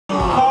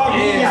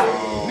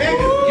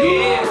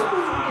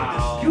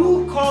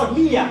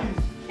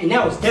and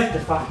that was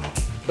death-defying.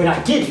 But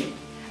I did it.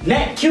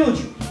 Matt killed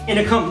you, and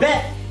to come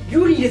back,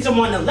 you needed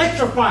someone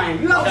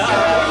electrifying. You ever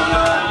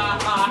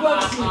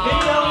seen the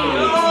video?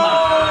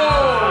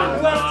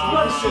 You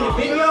ever seen the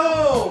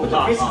video with the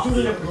racist dude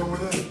in the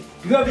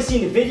You ever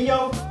seen the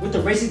video with the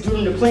racist dude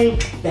in the plane?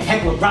 The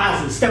heckler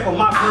rise and step on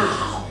my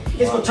birds.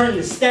 It's gonna turn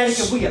into static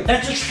and we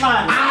electric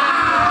slide.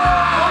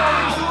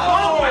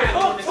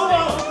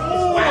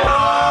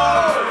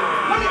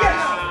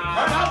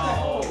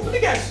 Let me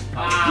guess.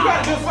 You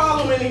got a good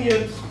following and your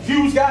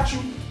views got you.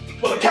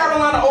 Well, the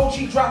Carolina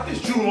OG dropped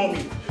this jewel on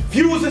me.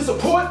 Views and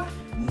support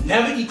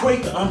never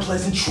equate to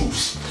unpleasant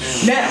truths.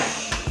 Now,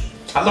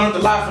 I learned a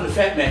lot from the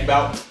Fat Man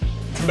bout.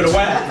 Been a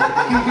while.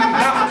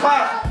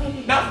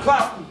 Not for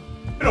clout.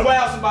 Been a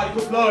while somebody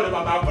put blood in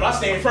my mouth, but I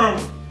stand firm.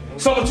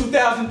 Summer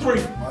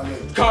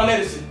 2003. Con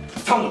Edison.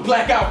 Time to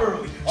black out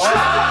early.